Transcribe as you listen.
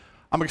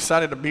I'm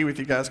excited to be with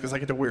you guys because I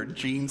get to wear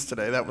jeans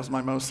today. That was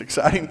my most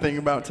exciting thing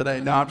about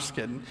today. No, I'm just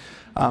kidding.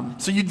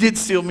 So you did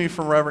steal me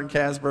from Reverend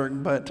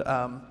Casberg, but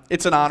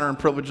it's an honor and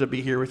privilege to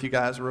be here with you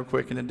guys real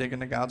quick and to dig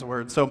into God's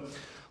Word. So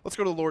let's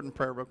go to the Lord in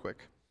prayer real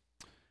quick.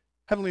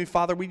 Heavenly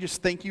Father, we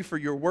just thank you for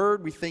your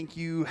Word. We thank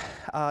you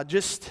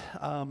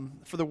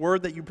for the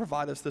Word that you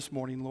provide us this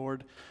morning,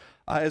 Lord.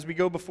 As we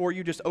go before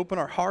you, just open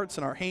our hearts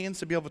and our hands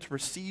to be able to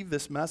receive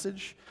this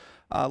message.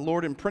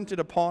 Lord, imprint it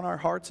upon our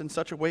hearts in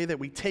such a way that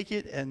we take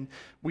it and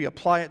we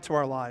apply it to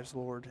our lives,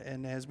 Lord.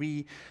 And as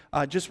we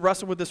just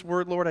wrestle with this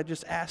word, Lord, I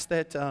just ask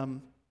that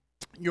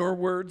your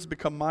words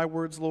become my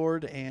words,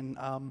 Lord, and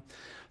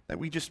that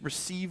we just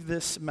receive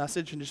this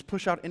message and just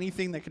push out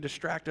anything that could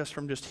distract us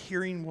from just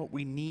hearing what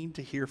we need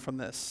to hear from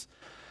this.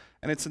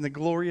 And it's in the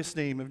glorious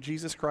name of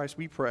Jesus Christ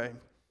we pray.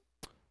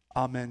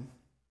 Amen.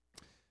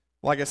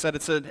 Like I said,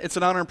 it's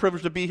an honor and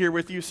privilege to be here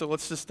with you, so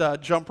let's just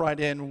jump right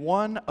in.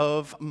 One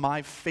of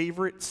my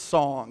favorite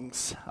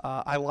songs,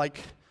 I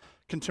like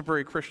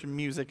contemporary Christian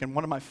music, and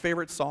one of my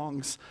favorite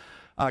songs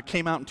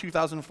came out in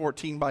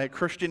 2014 by a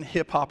Christian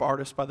hip-hop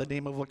artist by the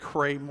name of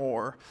Lecrae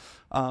Moore.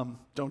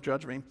 Don't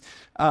judge me.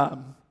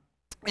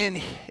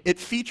 And it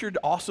featured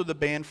also the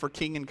band For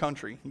King and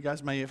Country. You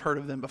guys may have heard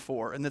of them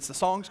before, and the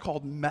song's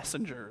called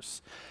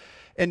Messengers.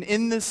 And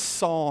in this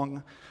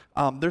song,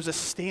 there's a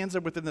stanza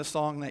within the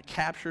song that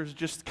captures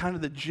just kind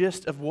of the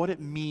gist of what it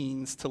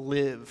means to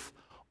live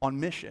on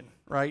mission,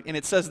 right? And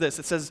it says this,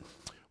 it says,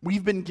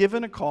 "We've been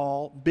given a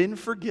call, been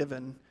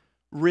forgiven,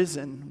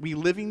 risen, we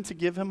living to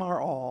give him our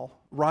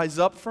all. Rise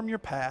up from your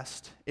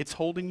past, it's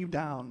holding you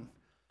down.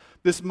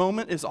 This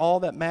moment is all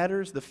that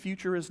matters, the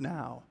future is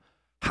now.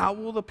 How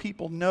will the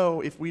people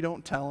know if we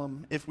don't tell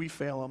them, if we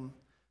fail them?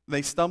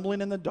 They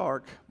stumbling in the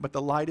dark, but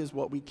the light is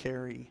what we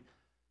carry.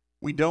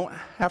 We don't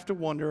have to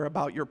wonder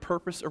about your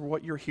purpose or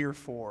what you're here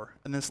for."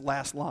 And this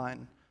last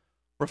line,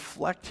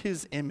 "Reflect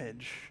his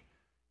image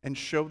and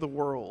show the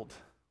world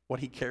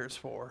what he cares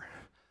for."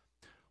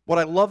 What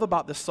I love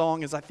about this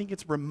song is I think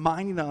it's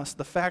reminding us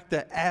the fact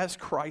that as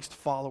Christ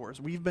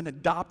followers, we've been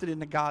adopted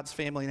into God's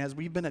family. And as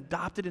we've been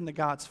adopted into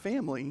God's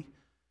family,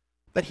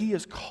 that he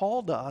has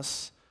called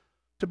us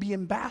to be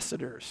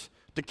ambassadors,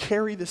 to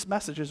carry this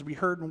message as we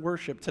heard in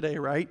worship today,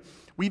 right?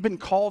 We've been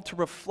called to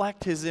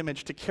reflect his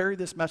image, to carry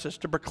this message,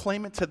 to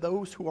proclaim it to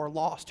those who are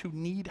lost, who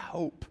need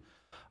hope.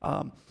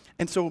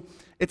 And so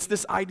it's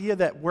this idea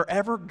that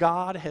wherever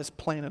God has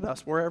planted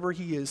us, wherever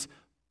he has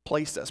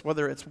placed us,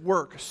 whether it's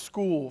work,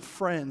 school,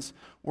 friends,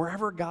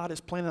 wherever God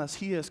has planted us,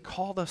 he has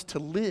called us to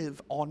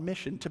live on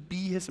mission, to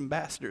be his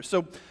ambassadors.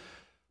 So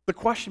the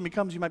question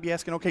becomes, you might be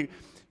asking, okay,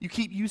 you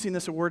keep using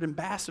this word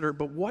ambassador,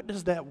 but what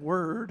does that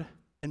word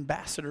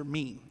ambassador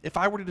mean? If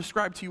I were to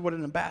describe to you what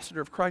an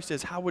ambassador of Christ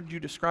is, how would you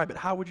describe it?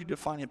 How would you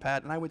define it,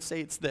 Pat? And I would say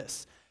it's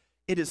this.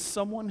 It is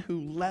someone who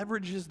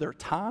leverages their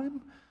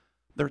time,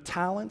 their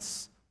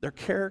talents, their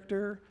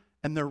character,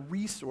 and their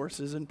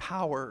resources and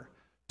power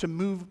to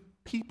move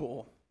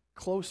people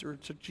closer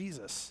to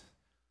Jesus.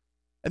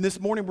 And this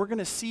morning we're going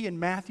to see in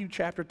Matthew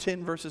chapter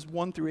 10 verses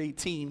 1 through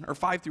 18, or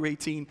 5 through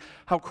 18,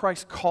 how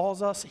Christ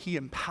calls us, he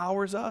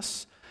empowers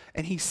us,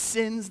 and he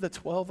sends the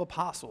 12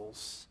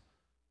 apostles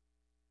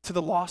to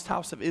the lost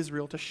house of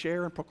Israel to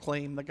share and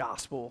proclaim the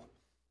gospel.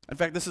 In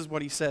fact, this is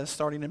what he says,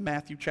 starting in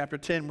Matthew chapter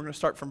 10. We're going to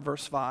start from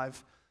verse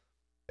 5.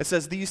 It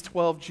says, "These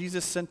 12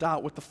 Jesus sent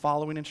out with the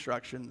following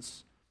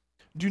instructions.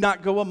 Do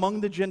not go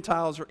among the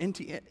Gentiles or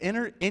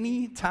enter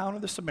any town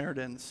of the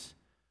Samaritans.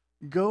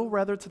 Go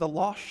rather to the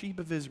lost sheep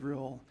of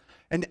Israel.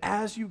 And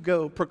as you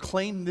go,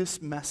 proclaim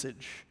this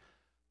message.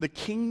 The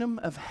kingdom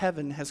of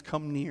heaven has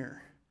come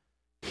near.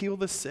 Heal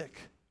the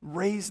sick,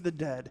 raise the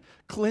dead,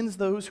 cleanse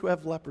those who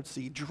have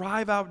leprosy,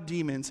 drive out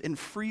demons, and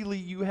freely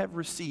you have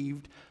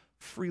received,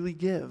 freely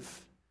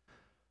give.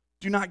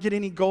 Do not get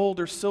any gold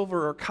or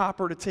silver or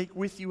copper to take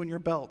with you in your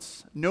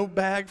belts, no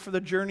bag for the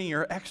journey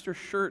or extra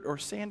shirt or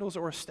sandals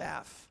or a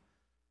staff.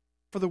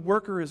 For the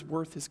worker is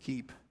worth his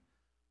keep.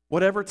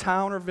 Whatever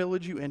town or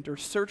village you enter,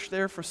 search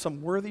there for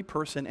some worthy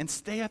person and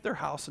stay at their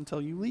house until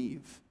you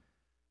leave.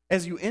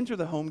 As you enter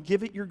the home,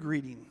 give it your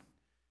greeting.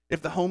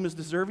 If the home is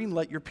deserving,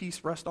 let your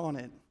peace rest on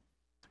it.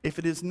 If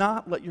it is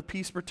not, let your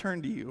peace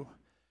return to you.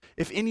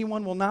 If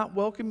anyone will not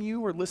welcome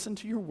you or listen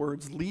to your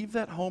words, leave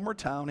that home or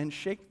town and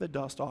shake the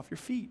dust off your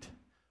feet.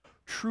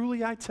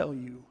 Truly I tell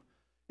you,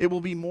 it will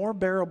be more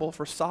bearable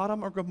for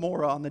Sodom or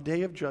Gomorrah on the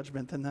day of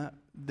judgment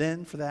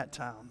than for that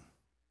town.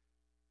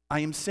 I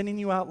am sending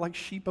you out like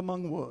sheep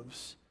among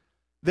wolves.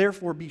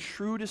 Therefore be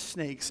shrewd as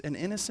snakes and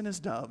innocent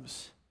as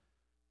doves.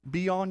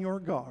 Be on your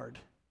guard.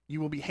 You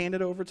will be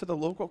handed over to the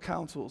local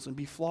councils and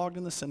be flogged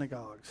in the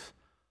synagogues.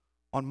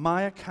 On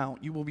my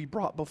account, you will be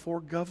brought before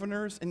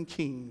governors and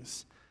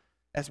kings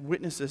as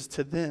witnesses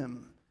to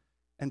them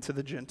and to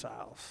the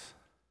Gentiles."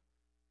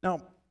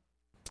 Now,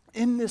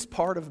 in this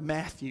part of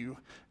Matthew,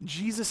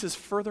 Jesus is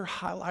further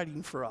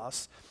highlighting for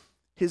us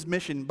his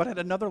mission, but at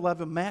another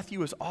level,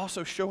 Matthew is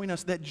also showing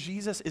us that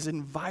Jesus is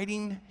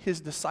inviting his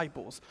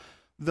disciples,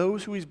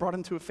 those who he's brought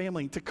into a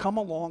family, to come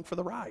along for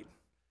the ride.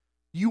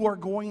 You are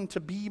going to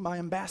be my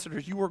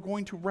ambassadors. You are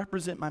going to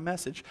represent my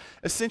message.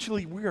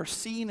 Essentially, we are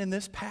seeing in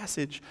this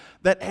passage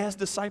that as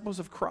disciples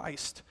of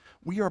Christ,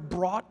 we are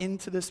brought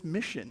into this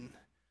mission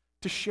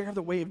to share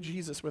the way of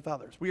Jesus with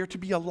others. We are to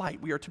be a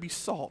light. We are to be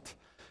salt.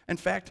 In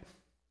fact,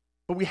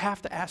 but we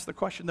have to ask the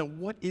question, then,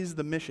 what is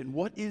the mission?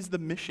 What is the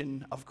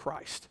mission of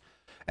Christ?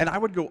 And I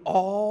would go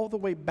all the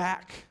way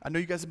back. I know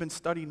you guys have been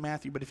studying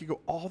Matthew, but if you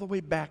go all the way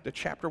back to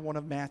chapter 1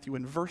 of Matthew,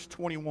 in verse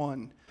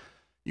 21,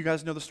 you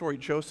guys know the story.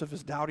 Joseph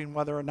is doubting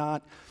whether or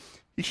not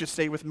he should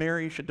stay with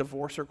Mary, he should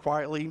divorce her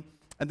quietly.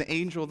 And the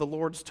angel of the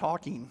Lord's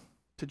talking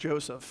to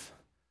Joseph.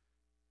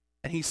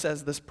 And he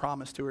says this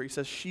promise to her. He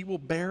says, she will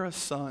bear a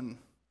son,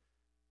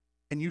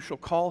 and you shall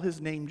call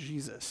his name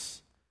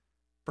Jesus,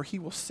 for he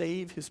will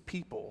save his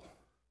people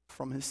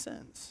from his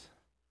sins.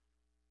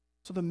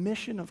 So the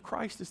mission of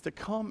Christ is to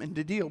come and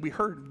to deal. We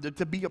heard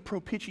to be a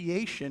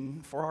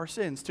propitiation for our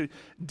sins, to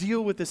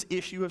deal with this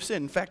issue of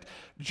sin. In fact,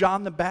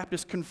 John the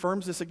Baptist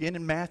confirms this again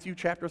in Matthew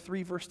chapter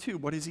 3, verse 2.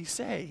 What does he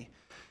say?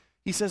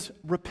 He says,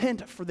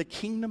 repent, for the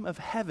kingdom of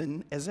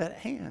heaven is at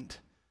hand.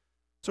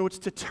 So it's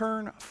to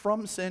turn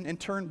from sin and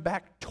turn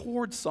back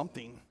towards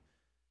something.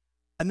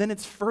 And then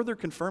it's further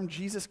confirmed.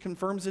 Jesus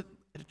confirms it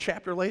a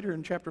chapter later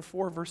in chapter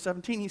 4, verse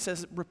 17. He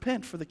says,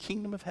 repent, for the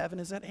kingdom of heaven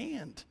is at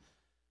hand.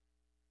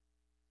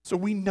 So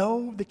we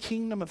know the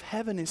kingdom of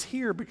heaven is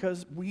here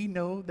because we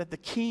know that the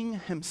King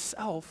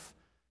himself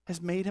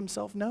has made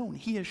himself known.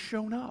 He has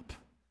shown up.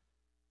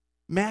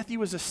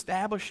 Matthew is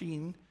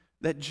establishing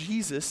that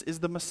Jesus is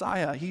the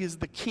Messiah. He is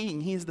the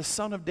King. He is the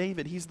Son of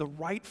David. He's the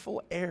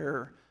rightful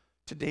heir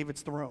to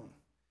David's throne.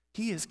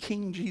 He is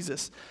King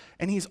Jesus,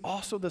 and he's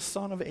also the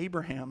son of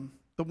Abraham,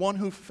 the one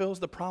who fulfills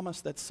the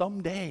promise that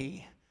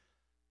someday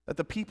that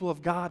the people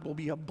of God will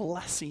be a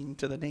blessing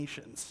to the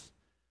nations.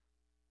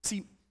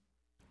 See,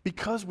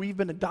 because we've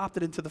been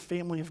adopted into the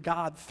family of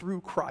God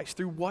through Christ,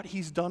 through what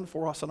he's done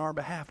for us on our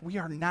behalf, we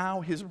are now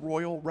his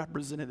royal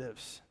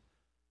representatives.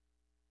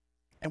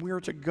 And we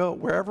are to go,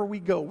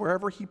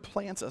 wherever he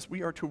plants us,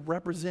 we are to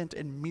represent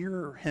and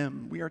mirror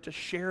him. We are to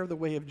share the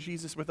way of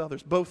Jesus with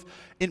others, both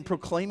in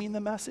proclaiming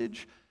the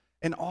message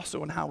and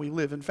also in how we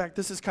live. In fact,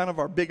 this is kind of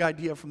our big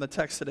idea from the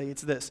text today.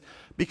 It's this: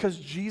 because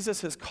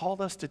Jesus has called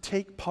us to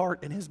take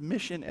part in his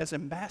mission as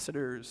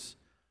ambassadors,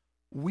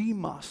 we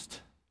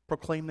must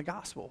proclaim the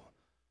gospel.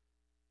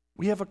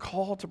 We have a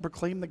call to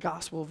proclaim the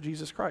gospel of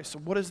Jesus Christ. So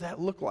what does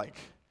that look like?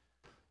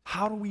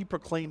 How do we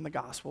proclaim the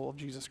gospel of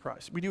Jesus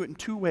Christ? We do it in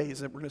two ways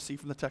that we're going to see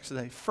from the text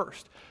today.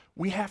 First,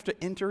 we have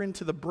to enter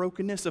into the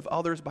brokenness of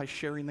others by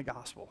sharing the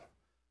gospel.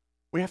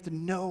 We have to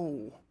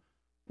know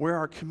where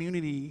our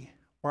community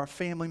or our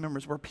family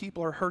members, where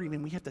people are hurting,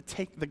 and we have to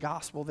take the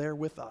gospel there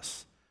with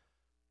us.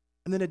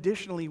 And then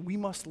additionally, we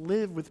must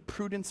live with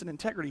prudence and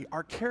integrity.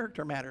 Our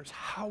character matters.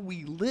 How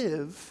we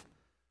live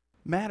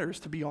matters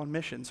to be on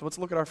mission. So let's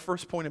look at our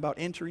first point about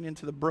entering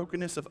into the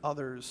brokenness of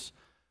others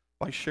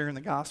by sharing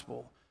the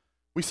gospel.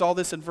 We saw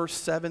this in verse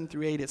 7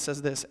 through 8. It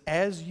says this: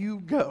 as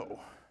you go,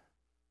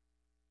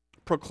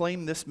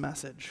 proclaim this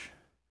message.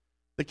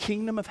 The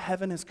kingdom of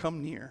heaven has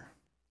come near.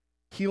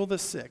 Heal the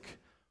sick,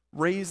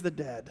 raise the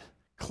dead,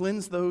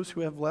 cleanse those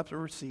who have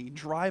leprosy,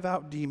 drive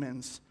out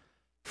demons.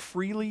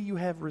 Freely you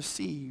have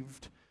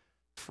received,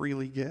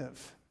 freely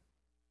give.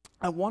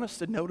 I want us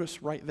to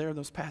notice right there in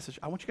those passages,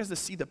 I want you guys to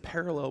see the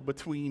parallel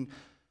between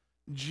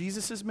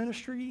Jesus'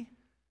 ministry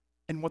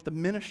and what the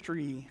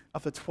ministry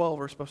of the 12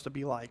 are supposed to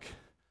be like.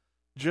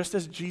 Just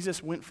as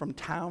Jesus went from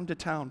town to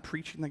town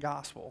preaching the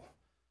gospel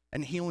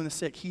and healing the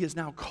sick, he is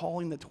now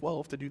calling the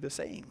 12 to do the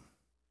same.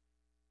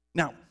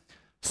 Now,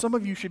 some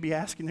of you should be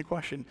asking the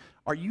question,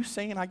 are you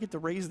saying I get to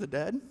raise the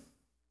dead?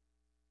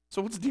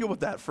 So let's deal with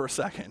that for a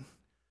second.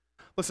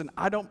 Listen,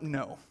 I don't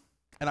know,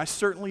 and I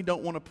certainly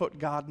don't want to put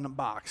God in a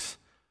box.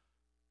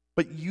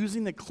 But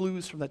using the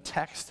clues from the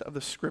text of the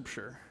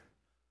scripture,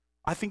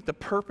 I think the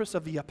purpose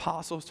of the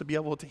apostles to be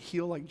able to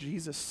heal like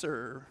Jesus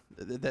serves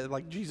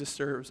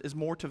is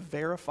more to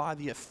verify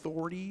the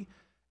authority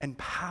and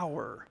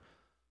power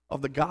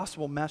of the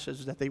gospel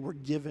message that they were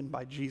given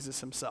by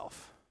Jesus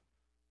himself.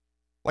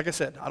 Like I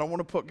said, I don't want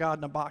to put God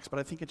in a box, but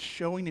I think it's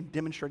showing and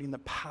demonstrating the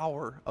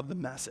power of the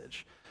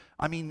message.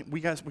 I mean,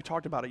 we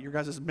talked about it. Your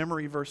guys'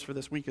 memory verse for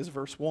this week is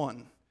verse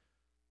 1.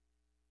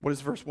 What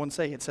does verse 1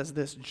 say? It says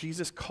this: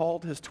 Jesus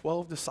called his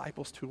 12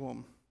 disciples to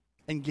him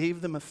and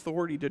gave them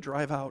authority to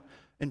drive out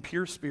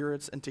impure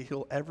spirits and to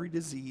heal every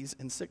disease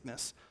and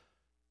sickness.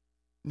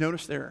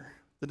 Notice there,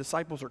 the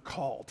disciples are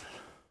called.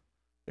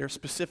 They're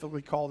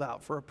specifically called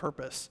out for a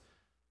purpose.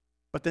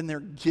 But then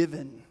they're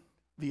given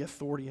the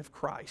authority of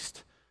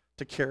Christ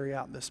to carry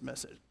out this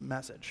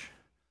message.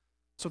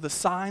 So the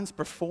signs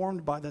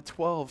performed by the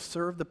 12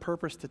 serve the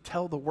purpose to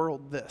tell the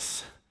world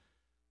this: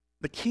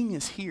 the King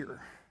is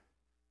here.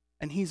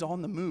 And he's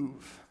on the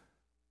move,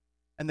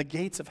 and the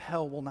gates of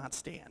hell will not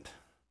stand.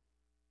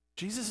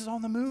 Jesus is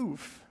on the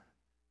move.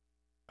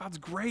 God's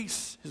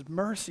grace, his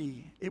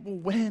mercy, it will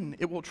win,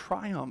 it will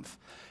triumph.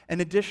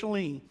 And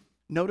additionally,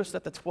 Notice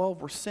that the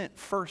 12 were sent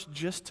first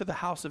just to the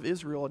house of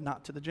Israel and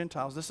not to the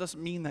Gentiles. This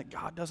doesn't mean that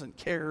God doesn't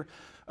care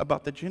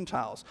about the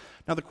Gentiles.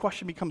 Now the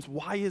question becomes,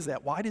 why is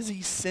that? Why does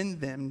he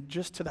send them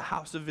just to the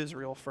house of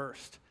Israel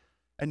first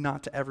and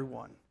not to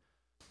everyone?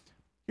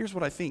 Here's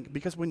what I think.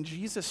 Because when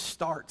Jesus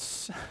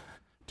starts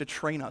to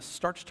train us,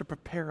 starts to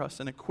prepare us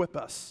and equip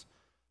us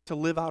to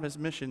live out his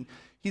mission,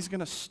 he's going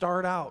to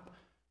start out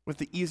with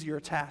the easier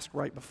task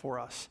right before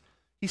us.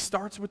 He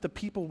starts with the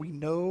people we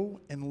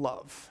know and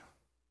love.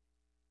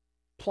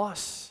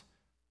 Plus,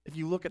 if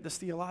you look at this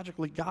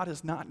theologically, God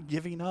is not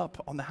giving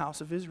up on the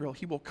house of Israel.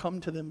 He will come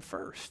to them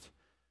first.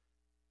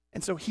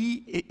 And so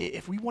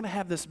if we want to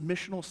have this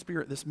missional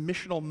spirit, this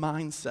missional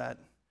mindset,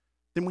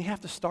 then we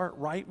have to start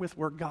right with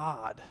where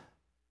God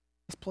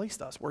has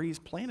placed us, where he's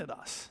planted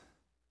us.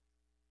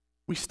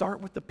 We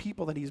start with the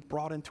people that he's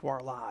brought into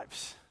our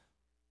lives,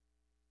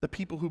 the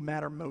people who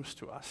matter most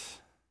to us.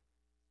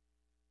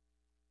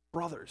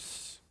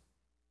 Brothers,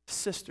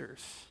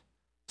 sisters,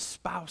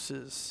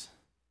 spouses,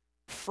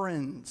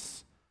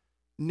 friends,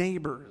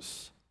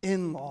 neighbors,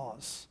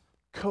 in-laws,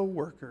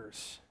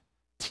 co-workers,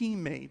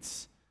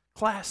 teammates,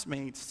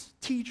 classmates,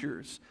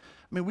 teachers.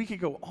 I mean, we could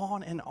go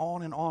on and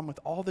on and on with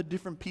all the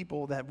different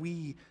people that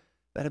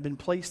have been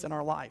placed in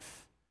our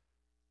life.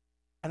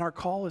 And our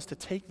call is to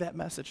take that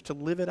message, to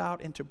live it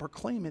out, and to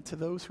proclaim it to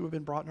those who have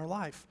been brought in our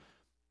life.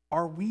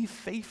 Are we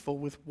faithful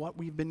with what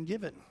we've been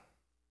given?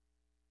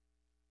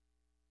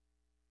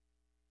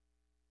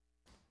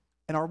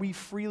 And are we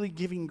freely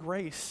giving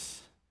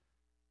grace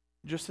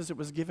just as it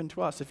was given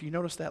to us? If you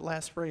notice that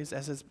last phrase,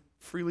 as has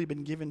freely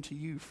been given to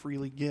you,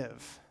 freely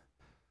give.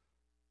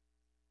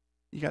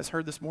 You guys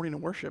heard this morning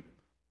in worship,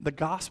 the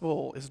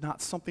gospel is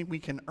not something we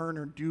can earn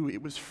or do.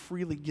 It was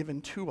freely given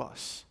to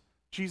us.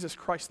 Jesus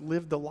Christ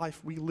lived the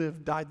life we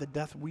lived, died the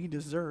death we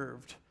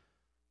deserved,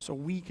 so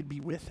we could be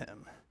with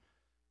him.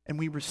 And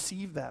we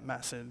receive that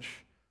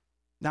message.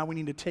 Now we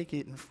need to take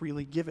it and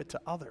freely give it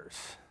to others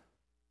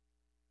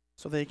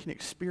so they can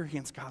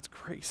experience God's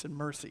grace and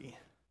mercy.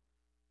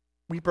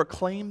 We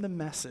proclaim the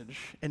message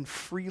and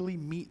freely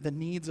meet the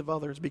needs of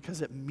others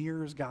because it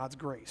mirrors God's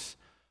grace.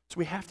 So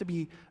we have to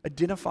be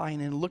identifying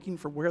and looking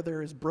for where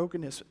there is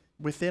brokenness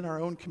within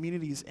our own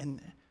communities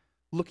and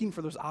looking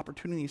for those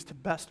opportunities to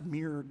best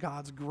mirror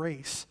God's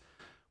grace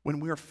when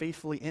we are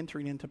faithfully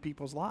entering into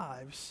people's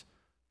lives,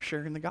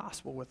 sharing the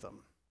gospel with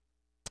them.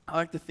 I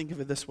like to think of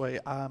it this way.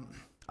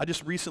 I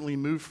just recently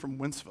moved from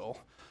Wentzville,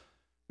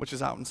 which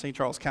is out in St.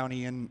 Charles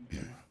County, and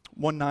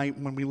one night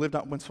when we lived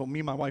out in Wentzville, me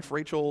and my wife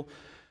Rachel,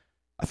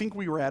 I think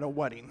we were at a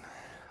wedding,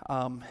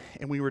 and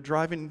we were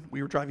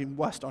driving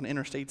west on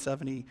Interstate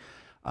 70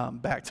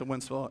 back to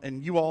Wentzville.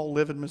 And you all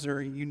live in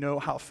Missouri, you know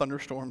how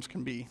thunderstorms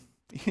can be.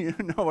 You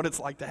know what it's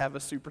like to have a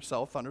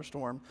supercell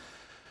thunderstorm.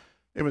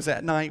 It was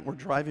at night, we're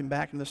driving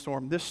back in the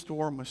storm. This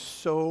storm was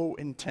so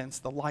intense,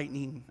 the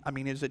lightning,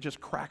 as it just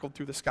crackled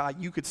through the sky,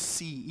 you could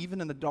see, even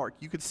in the dark,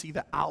 you could see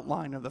the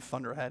outline of the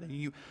thunderhead.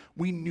 And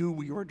we knew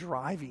we were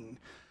driving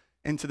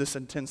into this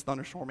intense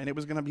thunderstorm, and it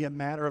was going to be a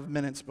matter of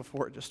minutes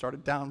before it just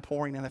started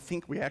downpouring, and I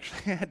think we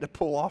actually had to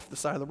pull off the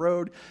side of the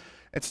road.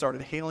 It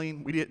started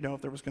hailing. We didn't know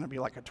if there was going to be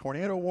like a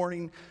tornado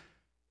warning.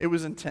 It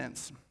was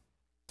intense.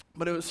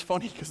 But it was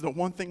funny because the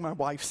one thing my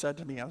wife said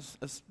to me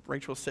as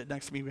Rachel was sitting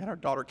next to me, we had our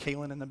daughter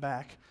Kaylin in the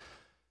back.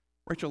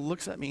 Rachel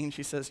looks at me and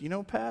she says,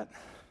 Pat,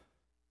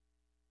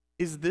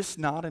 is this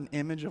not an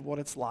image of what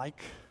it's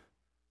like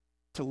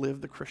to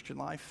live the Christian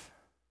life?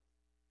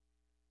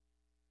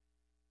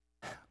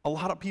 A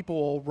lot of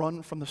people will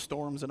run from the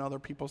storms in other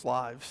people's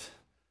lives,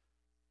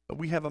 but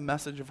we have a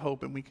message of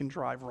hope and we can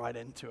drive right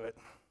into it.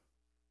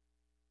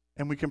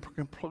 And we can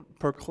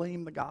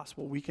proclaim the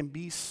gospel. We can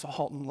be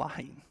salt and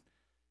light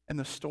in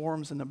the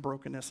storms and the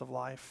brokenness of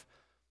life.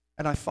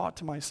 And I thought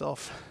to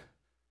myself,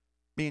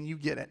 man, you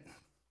get it.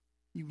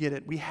 You get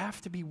it. We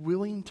have to be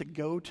willing to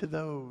go to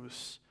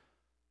those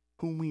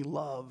whom we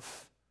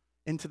love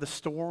into the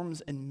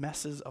storms and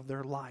messes of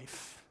their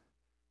life,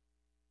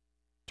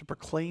 to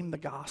proclaim the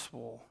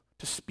gospel,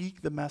 to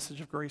speak the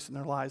message of grace in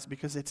their lives,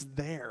 because it's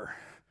there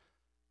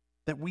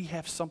that we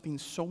have something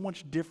so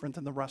much different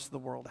than the rest of the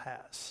world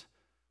has.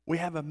 We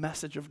have a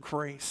message of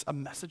grace, a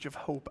message of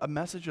hope, a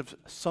message of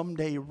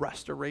someday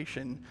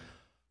restoration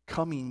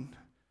coming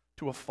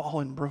to a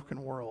fallen,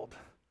 broken world.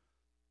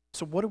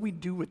 So what do we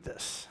do with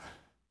this?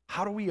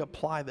 How do we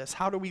apply this?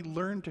 How do we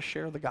learn to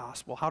share the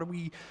gospel? How do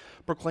we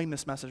proclaim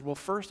this message? Well,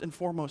 first and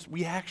foremost,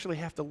 we actually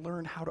have to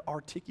learn how to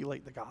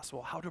articulate the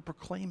gospel, how to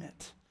proclaim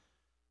it.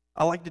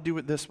 I like to do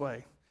it this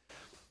way.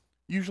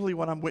 Usually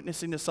when I'm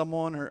witnessing to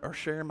someone or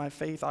sharing my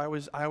faith, I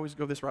always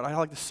go this route. I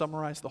like to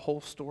summarize the whole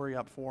story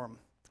up for them.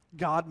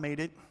 God made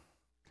it.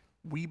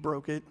 We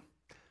broke it.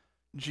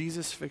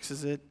 Jesus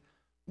fixes it.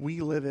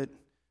 We live it.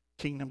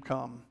 Kingdom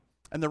come.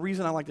 And the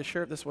reason I like to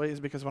share it this way is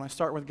because when I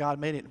start with God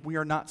made it, we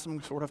are not some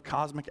sort of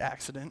cosmic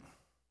accident.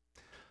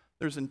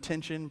 There's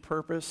intention,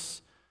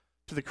 purpose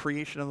to the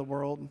creation of the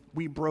world.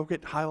 We broke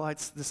it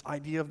highlights this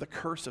idea of the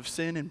curse of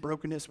sin and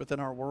brokenness within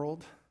our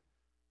world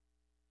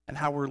and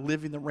how we're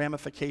living the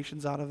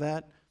ramifications out of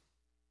that.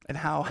 and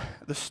how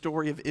the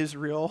story of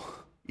Israel,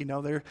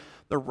 they're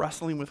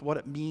wrestling with what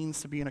it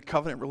means to be in a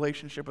covenant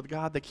relationship with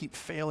God. They keep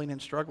failing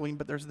and struggling,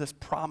 but there's this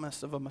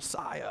promise of a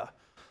Messiah,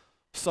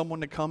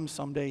 someone to come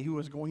someday who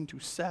is going to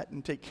set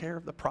and take care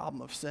of the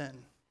problem of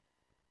sin,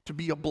 to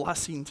be a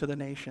blessing to the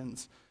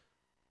nations.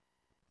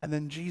 And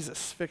then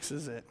Jesus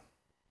fixes it.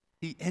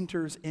 He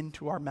enters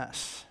into our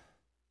mess.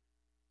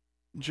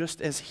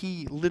 Just as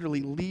he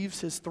literally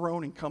leaves his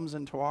throne and comes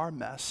into our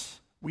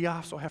mess, we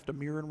also have to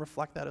mirror and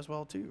reflect that as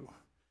well too.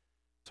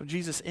 So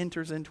Jesus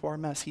enters into our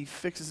mess. He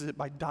fixes it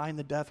by dying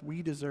the death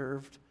we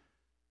deserved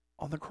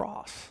on the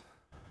cross.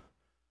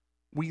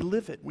 We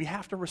live it. We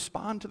have to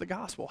respond to the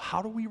gospel.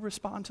 How do we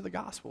respond to the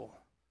gospel?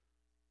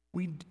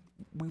 We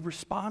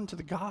respond to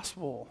the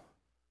gospel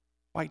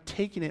by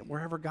taking it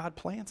wherever God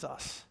plants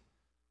us,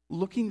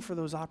 looking for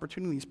those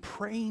opportunities,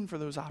 praying for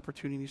those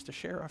opportunities to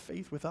share our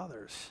faith with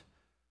others.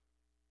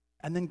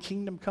 And then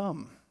kingdom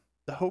come,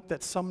 the hope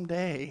that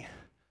someday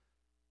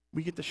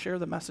we get to share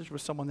the message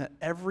with someone that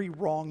every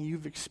wrong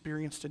you've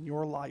experienced in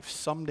your life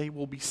someday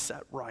will be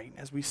set right.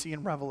 As we see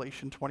in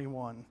Revelation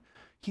 21,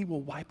 he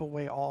will wipe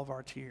away all of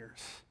our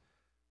tears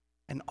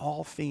and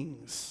all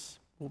things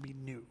will be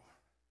new.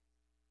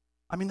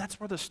 I mean, that's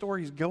where the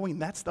story is going.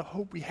 That's the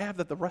hope we have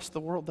that the rest of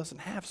the world doesn't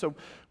have. So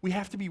we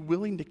have to be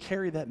willing to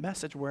carry that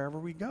message wherever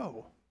we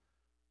go.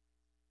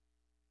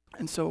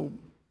 And so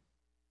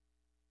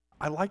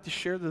I like to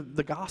share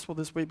the gospel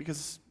this way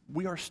because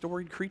we are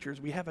storied creatures.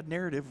 We have a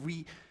narrative.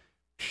 We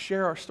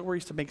share our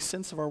stories to make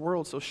sense of our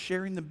world. So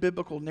sharing the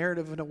biblical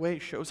narrative in a way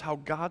shows how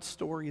God's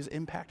story has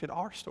impacted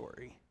our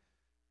story.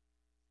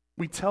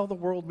 We tell the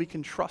world we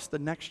can trust the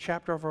next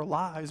chapter of our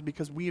lives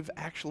because we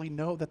actually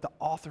know that the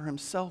author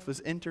himself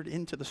has entered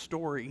into the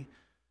story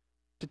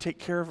to take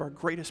care of our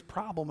greatest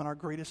problem and our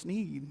greatest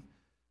need,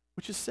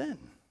 which is sin.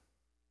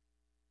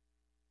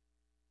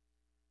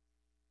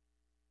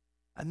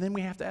 And then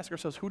we have to ask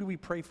ourselves, who do we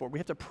pray for? We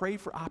have to pray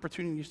for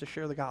opportunities to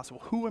share the gospel.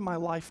 Who in my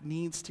life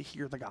needs to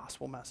hear the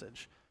gospel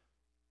message?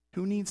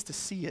 Who needs to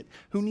see it?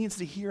 Who needs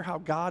to hear how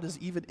God has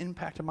even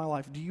impacted my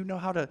life? Do you know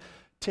how to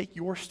take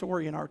your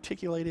story and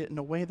articulate it in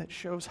a way that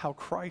shows how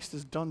Christ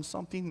has done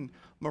something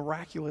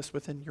miraculous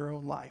within your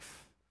own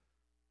life?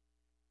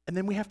 And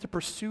then we have to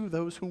pursue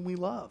those whom we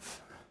love.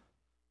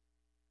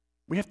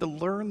 We have to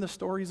learn the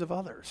stories of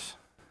others.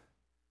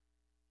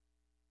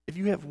 If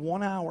you have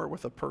 1 hour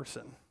with a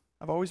person,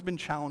 I've always been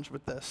challenged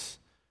with this.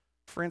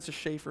 Francis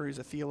Schaeffer, who's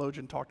a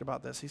theologian, talked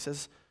about this. He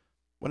says,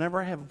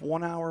 whenever I have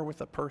 1 hour with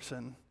a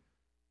person,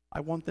 I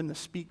want them to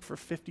speak for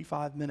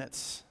 55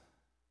 minutes,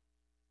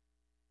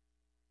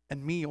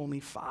 and me only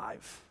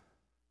 5.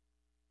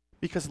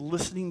 Because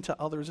listening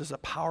to others is a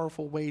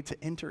powerful way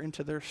to enter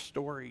into their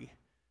story,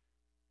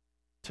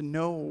 to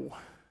know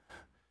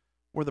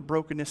where the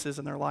brokenness is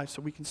in their life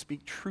so we can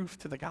speak truth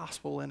to the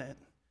gospel in it.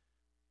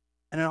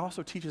 And it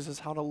also teaches us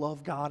how to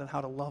love God and how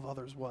to love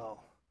others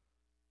well.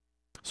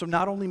 So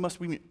not only must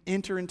we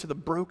enter into the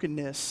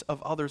brokenness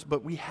of others,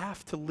 but we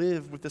have to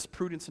live with this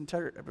prudence and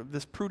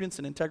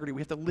integrity.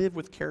 We have to live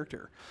with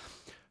character.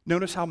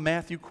 Notice how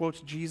Matthew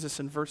quotes Jesus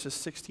in verses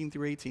 16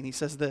 through 18. He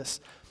says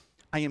this,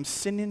 I am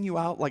sending you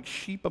out like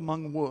sheep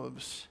among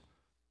wolves.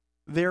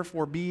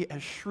 Therefore be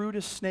as shrewd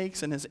as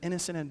snakes and as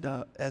innocent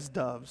as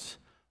doves.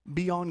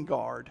 Be on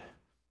guard.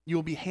 You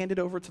will be handed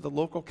over to the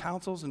local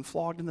councils and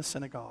flogged in the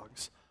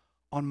synagogues.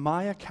 On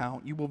my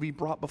account, you will be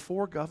brought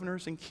before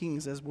governors and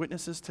kings as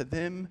witnesses to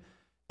them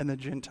and the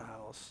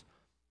Gentiles.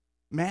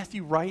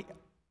 Matthew, right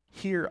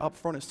here up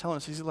front, is telling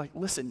us, he's like,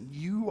 listen,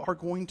 you are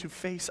going to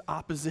face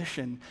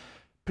opposition,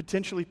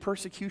 potentially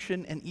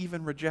persecution, and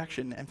even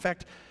rejection. In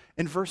fact,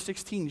 in verse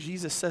 16,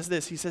 Jesus says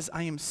this. He says,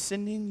 I am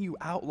sending you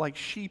out like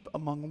sheep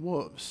among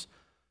wolves.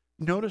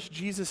 Notice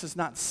Jesus is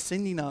not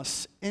sending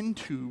us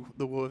into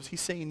the wolves. He's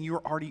saying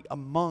you're already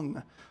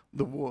among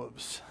the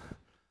wolves.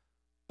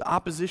 The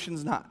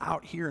opposition's not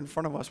out here in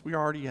front of us. We're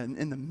already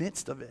in the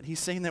midst of it. He's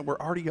saying that we're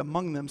already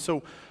among them.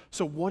 So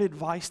what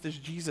advice does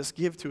Jesus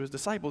give to his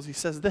disciples? He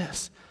says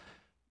this,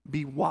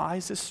 be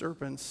wise as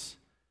serpents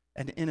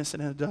and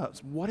innocent as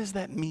doves. What does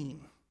that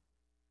mean?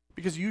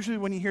 Because usually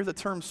when you hear the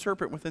term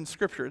serpent within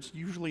Scripture, it's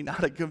usually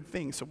not a good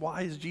thing. So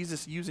why is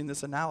Jesus using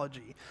this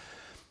analogy?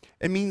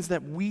 It means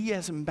that we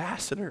as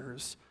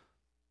ambassadors,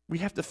 we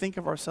have to think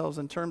of ourselves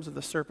in terms of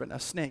the serpent, a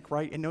snake,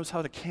 right? It knows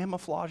how to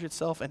camouflage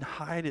itself and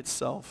hide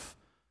itself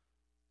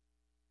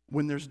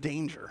when there's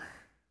danger,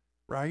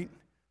 right?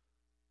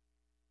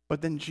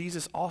 But then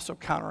Jesus also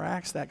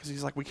counteracts that because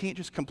he's like, we can't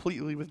just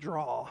completely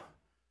withdraw.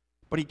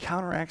 But he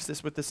counteracts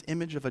this with this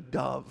image of a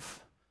dove.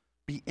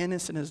 Be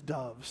innocent as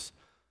doves.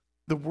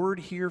 The word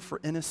here for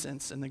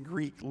innocence in the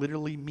Greek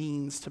literally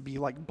means to be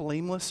like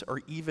blameless,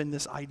 or even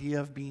this idea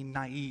of being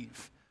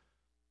naive.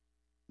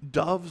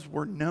 Doves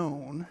were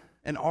known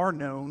and are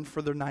known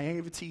for their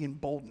naivety and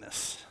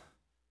boldness.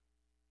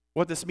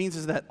 What this means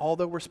is that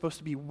although we're supposed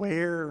to be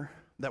aware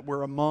that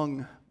we're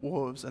among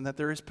wolves and that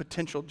there is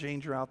potential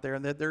danger out there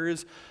and that there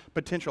is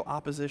potential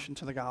opposition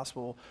to the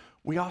gospel,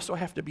 we also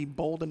have to be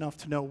bold enough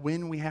to know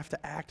when we have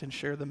to act and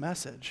share the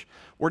message.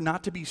 We're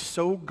not to be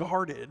so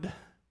guarded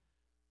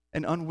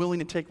and unwilling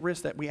to take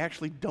risks that we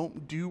actually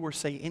don't do or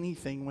say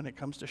anything when it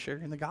comes to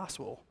sharing the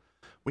gospel.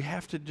 We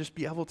have to just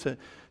be able to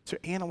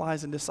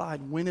analyze and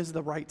decide when is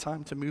the right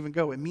time to move and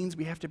go. It means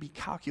we have to be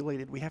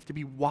calculated. We have to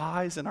be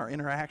wise in our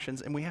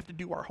interactions, and we have to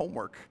do our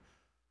homework.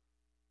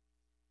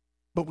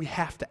 But we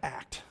have to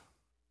act.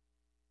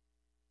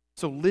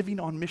 So living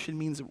on mission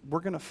means we're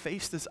going to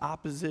face this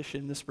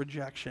opposition, this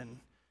rejection.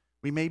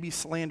 We may be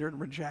slandered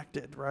and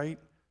rejected, right?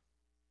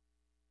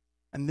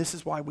 And this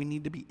is why we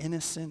need to be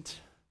innocent,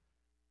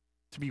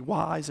 to be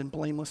wise and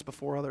blameless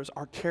before others.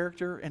 Our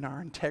character and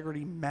our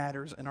integrity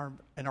matters in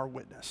our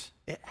witness.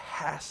 It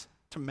has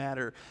to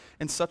matter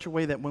in such a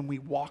way that when we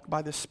walk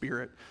by the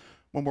Spirit,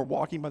 when we're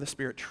walking by the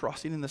Spirit,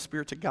 trusting in the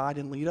Spirit to guide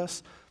and lead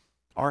us,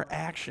 our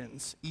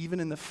actions, even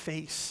in the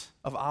face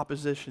of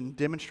opposition,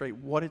 demonstrate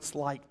what it's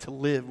like to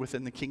live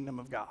within the kingdom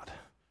of God.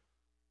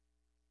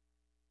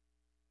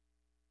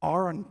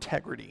 Our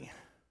integrity,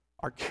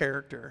 our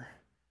character,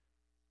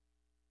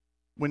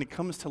 when it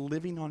comes to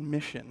living on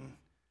mission,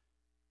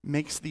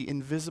 makes the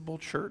invisible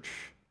church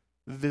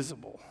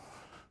visible,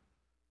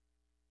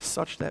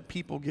 such that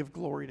people give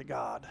glory to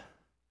God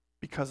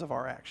because of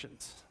our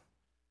actions.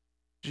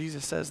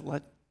 Jesus says,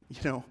 let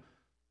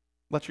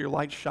your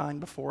light shine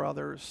before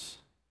others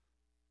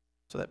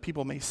so that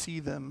people may see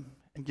them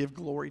and give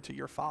glory to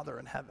your Father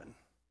in heaven.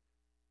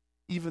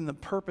 Even the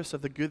purpose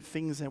of the good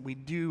things that we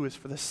do is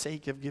for the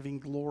sake of giving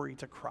glory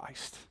to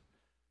Christ.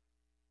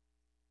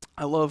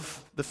 I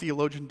love the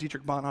theologian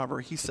Dietrich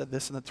Bonhoeffer. He said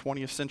this in the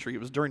 20th century. It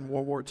was during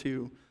World War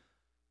II.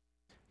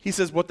 He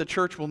says, what the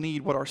church will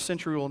need, what our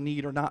century will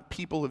need, are not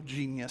people of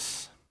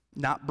genius,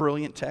 not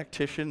brilliant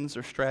tacticians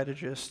or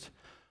strategists,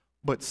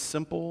 but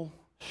simple,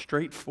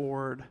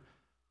 straightforward,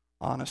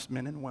 honest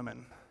men and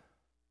women.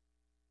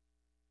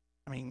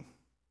 I mean,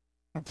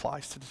 it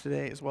applies to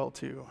today as well,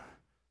 too.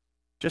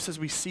 Just as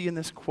we see in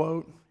this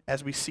quote,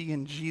 as we see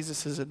in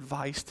Jesus'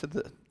 advice to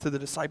the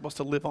disciples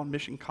to live on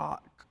mission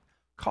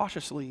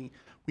cautiously,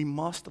 we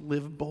must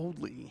live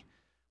boldly.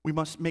 We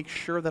must make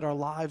sure that our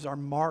lives are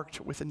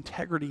marked with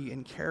integrity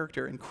and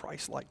character and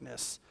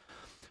Christ-likeness.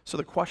 So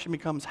the question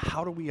becomes,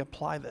 how do we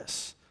apply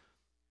this?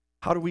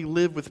 How do we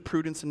live with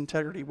prudence and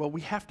integrity? Well,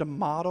 we have to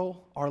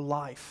model our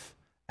life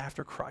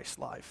after Christ's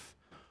life.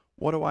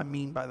 What do I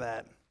mean by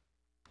that?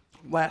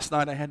 Last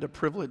night I had the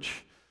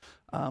privilege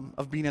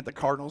of being at the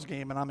Cardinals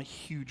game, and I'm a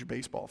huge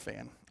baseball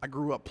fan. I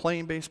grew up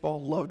playing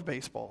baseball, loved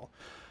baseball.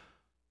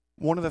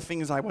 One of the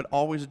things I would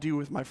always do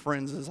with my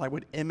friends is I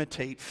would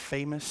imitate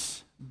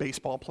famous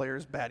baseball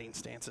players' batting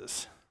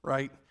stances,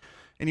 right?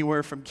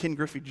 Anywhere from Ken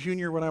Griffey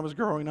Jr. when I was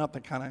growing up,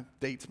 that kind of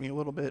dates me a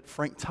little bit,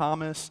 Frank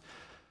Thomas,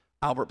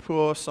 Albert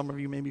Pujols, some of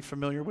you may be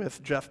familiar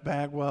with, Jeff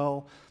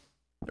Bagwell.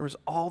 There was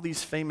all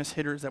these famous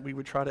hitters that we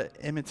would try to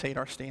imitate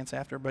our stance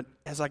after, but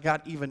as I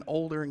got even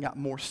older and got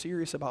more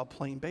serious about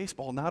playing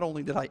baseball, not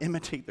only did I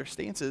imitate their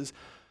stances,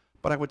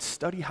 but I would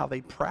study how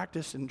they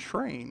practiced and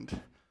trained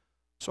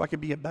so I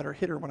could be a better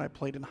hitter when I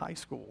played in high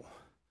school.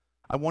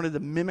 I wanted to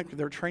mimic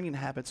their training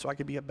habits so I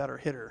could be a better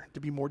hitter,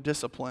 to be more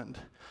disciplined.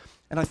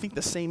 And I think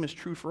the same is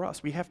true for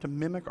us. We have to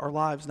mimic our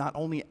lives not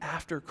only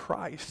after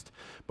Christ,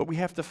 but we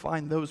have to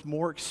find those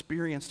more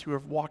experienced who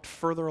have walked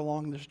further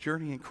along this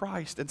journey in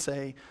Christ and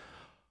say,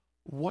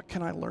 what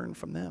can I learn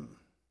from them?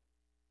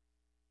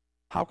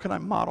 How can I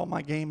model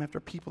my game after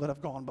people that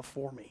have gone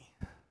before me?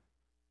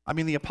 I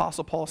mean, the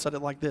Apostle Paul said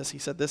it like this. He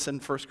said this in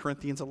 1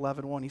 Corinthians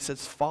 11:1. He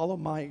says, follow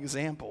my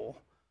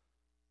example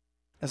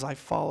as I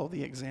follow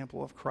the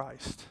example of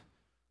Christ.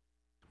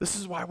 This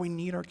is why we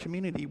need our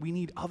community. We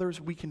need others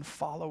we can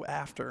follow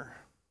after,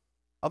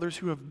 others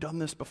who have done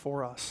this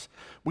before us.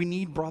 We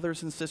need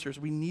brothers and sisters.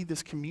 We need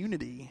this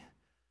community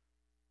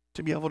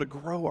to be able to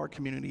grow our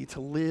community,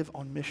 to live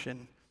on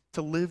mission,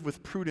 to live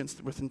with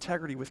prudence, with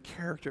integrity, with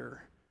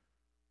character,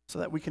 so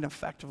that we can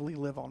effectively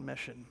live on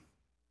mission.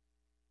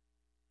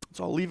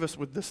 So I'll leave us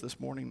with this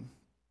morning.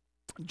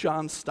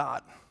 John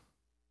Stott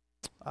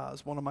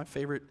is one of my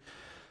favorite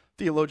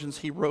theologians.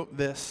 He wrote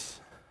this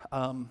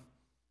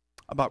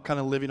about kind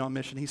of living on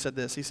mission. He said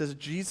this. He says,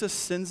 Jesus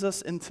sends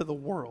us into the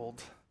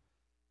world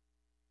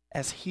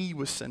as he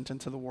was sent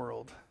into the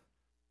world.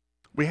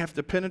 We have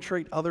to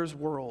penetrate others'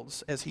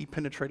 worlds as he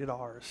penetrated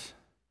ours.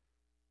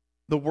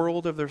 The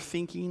world of their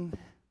thinking,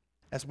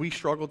 as we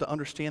struggle to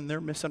understand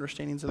their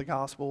misunderstandings of the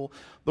gospel,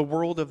 the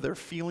world of their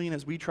feeling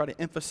as we try to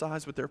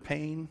emphasize with their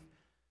pain,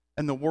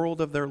 and the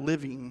world of their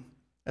living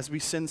as we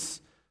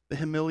sense the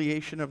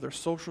humiliation of their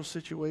social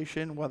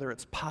situation, whether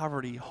it's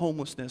poverty,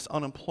 homelessness,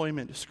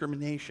 unemployment,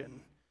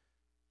 discrimination.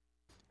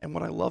 And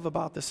what I love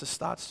about this is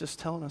Stott's just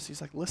telling us,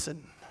 he's like,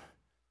 listen,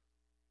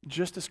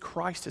 just as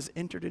Christ has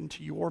entered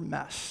into your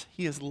mess,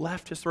 he has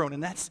left his throne,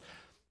 and that's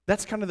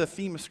kind of the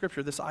theme of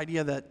Scripture, this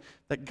idea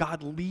that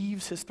God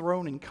leaves his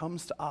throne and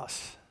comes to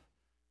us.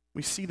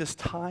 We see this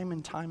time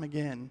and time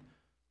again.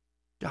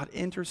 God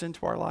enters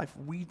into our life.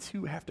 We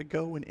too have to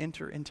go and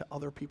enter into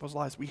other people's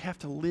lives. We have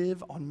to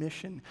live on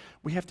mission.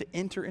 We have to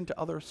enter into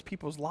other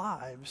people's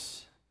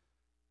lives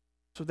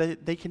so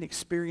that they can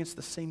experience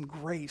the same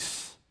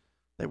grace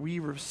that we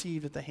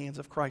received at the hands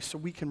of Christ so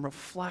we can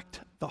reflect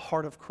the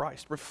heart of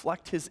Christ,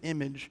 reflect his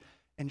image,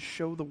 and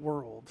show the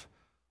world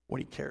what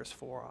he cares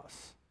for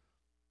us.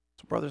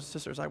 So brothers and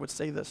sisters, I would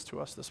say this to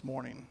us this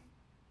morning.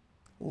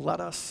 Let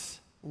us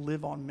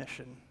live on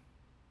mission.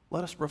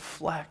 Let us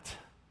reflect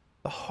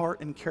the heart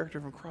and character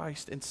of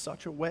Christ in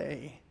such a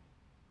way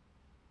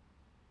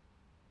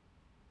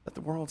that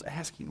the world's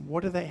asking,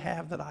 what do they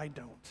have that I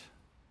don't?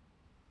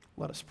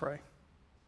 Let us pray.